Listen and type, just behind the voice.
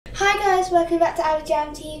welcome back to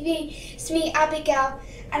Abajam TV. It's me, Abigail,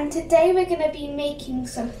 and today we're going to be making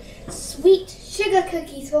some sweet sugar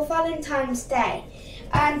cookies for Valentine's Day.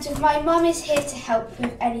 And my mum is here to help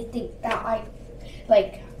with anything that I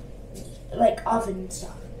like oven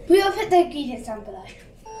stuff. We will put the ingredients down below.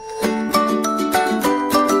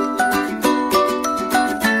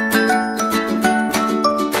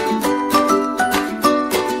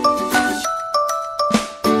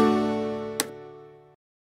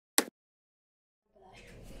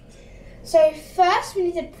 So first we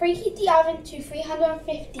need to preheat the oven to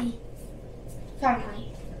 350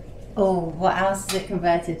 Fahrenheit. Oh, what else is it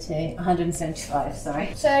converted to? 175,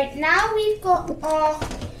 sorry. So now we've got our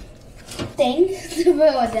thing to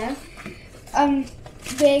put on them.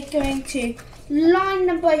 We're going to line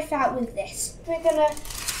them both out with this. We're going to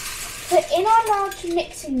put in our large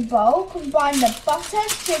mixing bowl, combine the butter,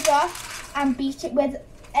 sugar, and beat it with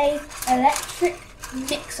an electric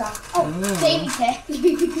mixer. Oh, Jamie's here.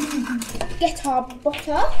 Get our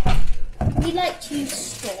butter. We like to use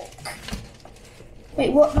stalk.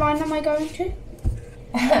 Wait, what line am I going to?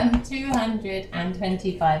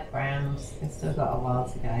 225 grams. We've still got a while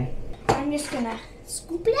to go. I'm just gonna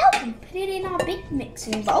scoop it out and put it in our big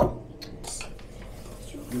mixing bowl.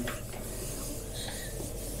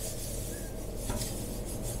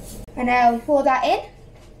 And now we pour that in.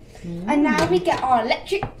 And now we get our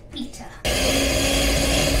electric beater.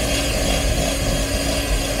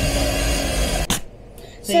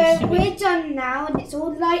 So we're done now, and it's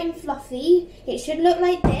all light and fluffy. It should look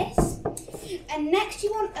like this. And next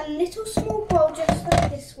you want a little small bowl just like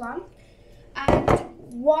this one. And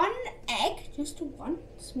one egg, just one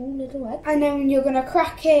small little egg. And then you're going to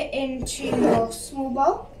crack it into your small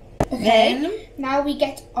bowl. Okay, then now we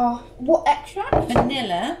get our, what extract?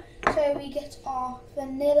 Vanilla. So we get our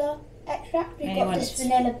vanilla extract. We've got this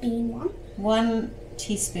vanilla bean one. 1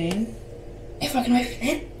 teaspoon. If I can open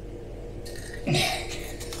it.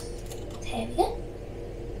 There we go.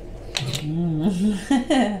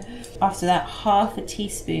 After that, half a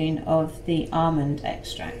teaspoon of the almond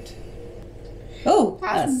extract. Oh,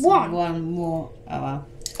 that's one more. Oh well.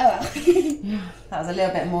 Oh well. That was a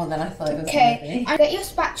little bit more than I thought it was Okay, going to be. and get your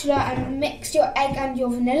spatula and mix your egg and your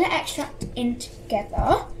vanilla extract in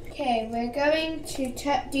together. Okay, we're going to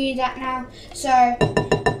do that now. So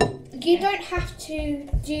you don't have to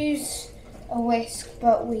use a whisk,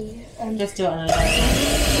 but we just do it on a low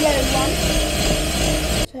one.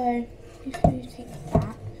 So if you take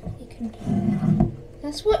that, you can do that.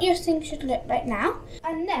 That's what your thing should look like now.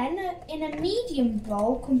 And then in a medium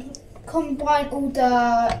bowl, combine all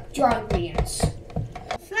the dry ingredients.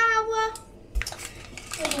 Flour.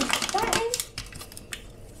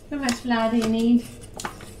 How much flour do you need?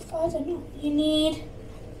 Oh, I don't know. You need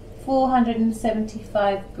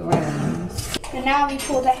 475 grams. And now we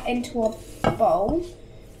pour that into a bowl.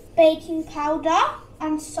 Baking powder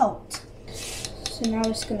and salt. So now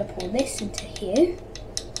we're just going to pour this into here.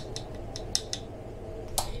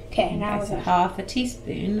 Okay, now we're half a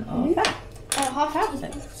teaspoon of that. Half a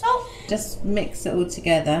teaspoon of salt. Just mix it all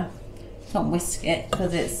together. Don't whisk it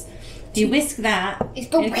because it's. If you whisk that, it's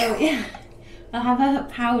going yeah. I'll have a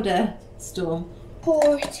powder storm.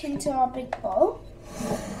 Pour it into our big bowl.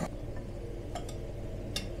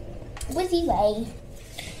 Whizzy way.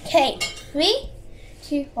 Okay, 3,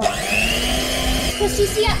 2, 1. Because you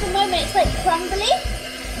see at the moment it's like crumbly.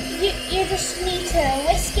 You just need to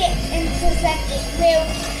whisk it until then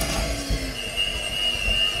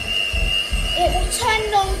it will turn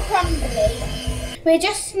non-crumbly. We're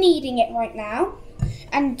just kneading it right now,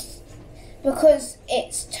 and because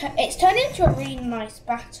it's turned into a really nice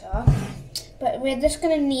batter, but we're just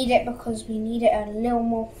going to knead it because we need it a little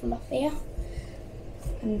more fluffier,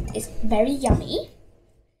 and it's very yummy.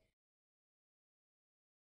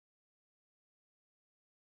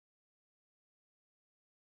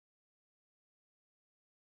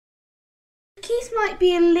 Cookies might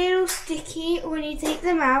be a little sticky when you take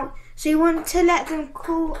them out, so you want to let them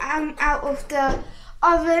cool out of the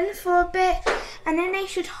oven for a bit, and then they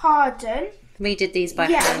should harden. We did these by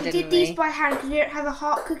hand, didn't we? Yeah, we did these by hand because we don't have a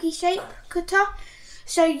heart cookie shape cutter,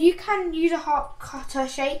 so you can use a heart cutter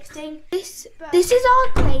shape thing. This is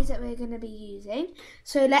our glaze that we're going to be using,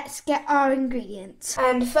 so let's get our ingredients.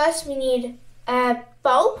 And first we need a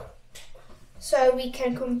bowl, so we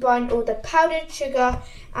can combine all the powdered sugar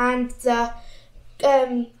and the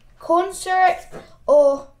corn syrup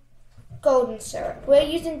or golden syrup. We're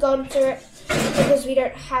using golden syrup because we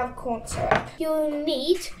don't have corn syrup. You'll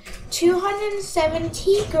need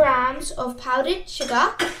 270 grams of powdered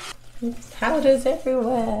sugar. Powders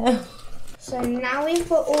everywhere. So now we've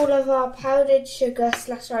got all of our powdered sugar /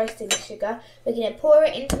 icing sugar. We're going to pour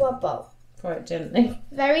it into our bowl. Quite gently.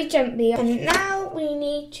 Very gently. And now we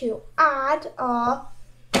need to add our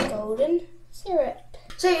golden syrup.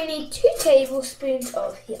 So you need 2 tablespoons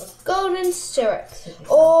of your golden syrup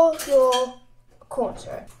or your corn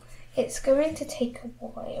syrup. It's going to take a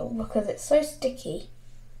while because it's so sticky.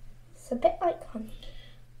 It's a bit like honey.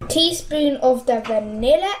 Teaspoon of the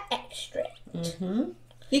vanilla extract.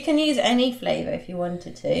 You can use any flavour if you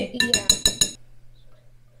wanted to. Yeah.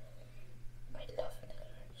 I love vanilla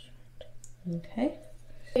extract. Okay.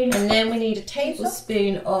 And then we need a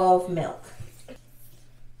tablespoon of milk.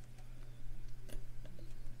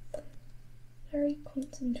 Very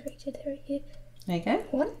concentrated right here. There you go.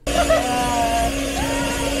 1.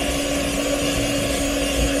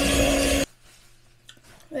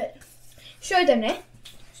 Right. Show them it.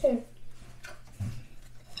 Show.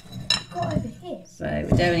 Got over here. So we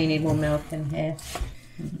definitely need more milk in here.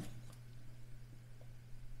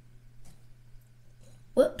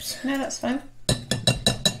 Whoops. No, that's fine.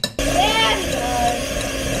 There we go.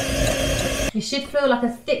 You should feel like a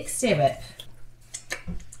thick syrup.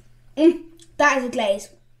 That is a glaze.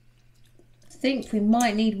 I think we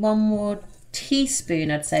might need 1 more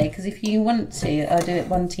teaspoon, I'd say, because if you want to, I'll do it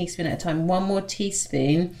 1 teaspoon at a time. 1 more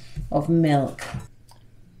teaspoon of milk.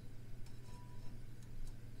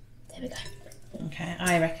 There we go. Okay,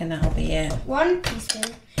 I reckon that'll be it. 1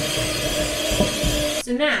 teaspoon.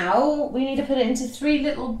 So now we need to put it into 3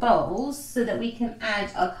 little bowls so that we can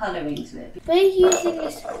add our colouring to it. We're using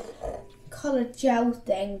this colour gel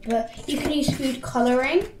thing, but you can use food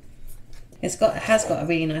colouring. It has got a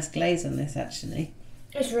really nice glaze on this actually.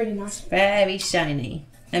 It's really nice. Very shiny.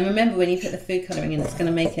 And remember when you put the food colouring in, it's going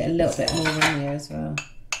to make it a little bit more runnier as well.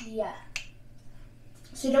 Yeah.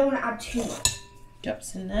 So you don't want to add too much.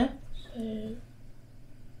 Drops in there. 2,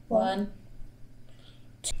 1.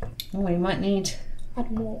 Oh, we might need... Add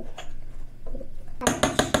more.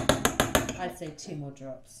 I'd say 2 more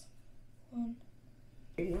drops. 1.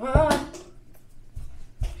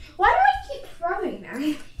 Why do I keep throwing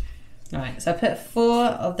now? Right, so I put 4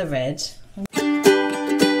 of the red.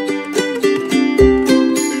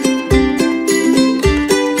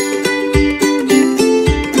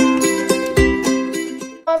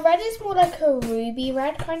 Our red is more like a ruby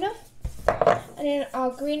red, kind of. And then our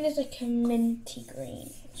green is like a minty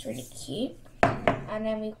green. It's really cute. And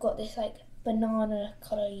then we've got this like banana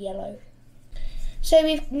colour yellow. So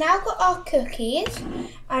we've now got our cookies.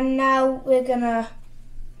 And now we're going to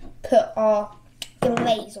put our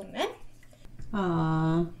glaze on them.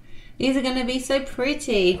 Aww, these are going to be so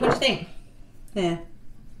pretty. What do you think? There.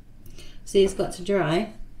 See, it's got to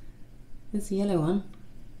dry. There's the yellow one.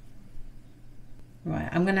 Right,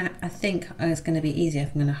 I think it's going to be easier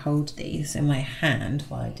if I'm going to hold these in my hand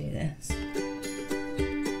while I do this. So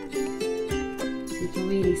you can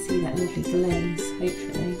really see that lovely glaze,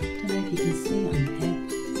 hopefully. I don't know if you can see it on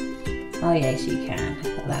here. Oh yes, you can.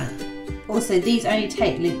 Look at that. Also, these only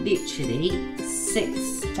take literally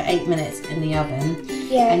 6 to 8 minutes in the oven.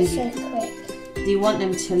 Yeah, and it's so quick. Do you want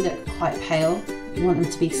them to look quite pale? You want them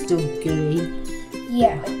to be still gooey?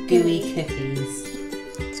 Yeah, like gooey cookies.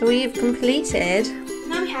 So we've completed.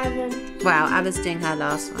 Now we have them. Wow, Abba's doing her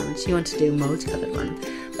last one. She wanted to do a multicoloured one.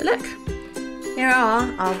 But look, here are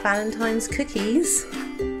our Valentine's cookies.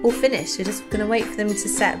 All finished. We're just going to wait for them to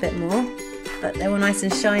set a bit more. But they're all nice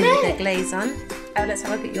and shiny with their glaze on. Oh, let's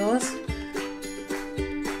have a look at yours.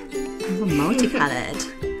 Oh, multicoloured.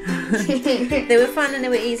 They were fun and they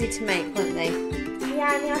were easy to make, weren't they?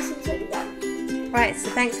 Yeah, and nice and sweet. Right, so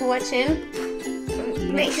thanks for watching.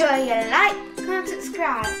 Make sure you like, comment,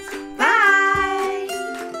 subscribe.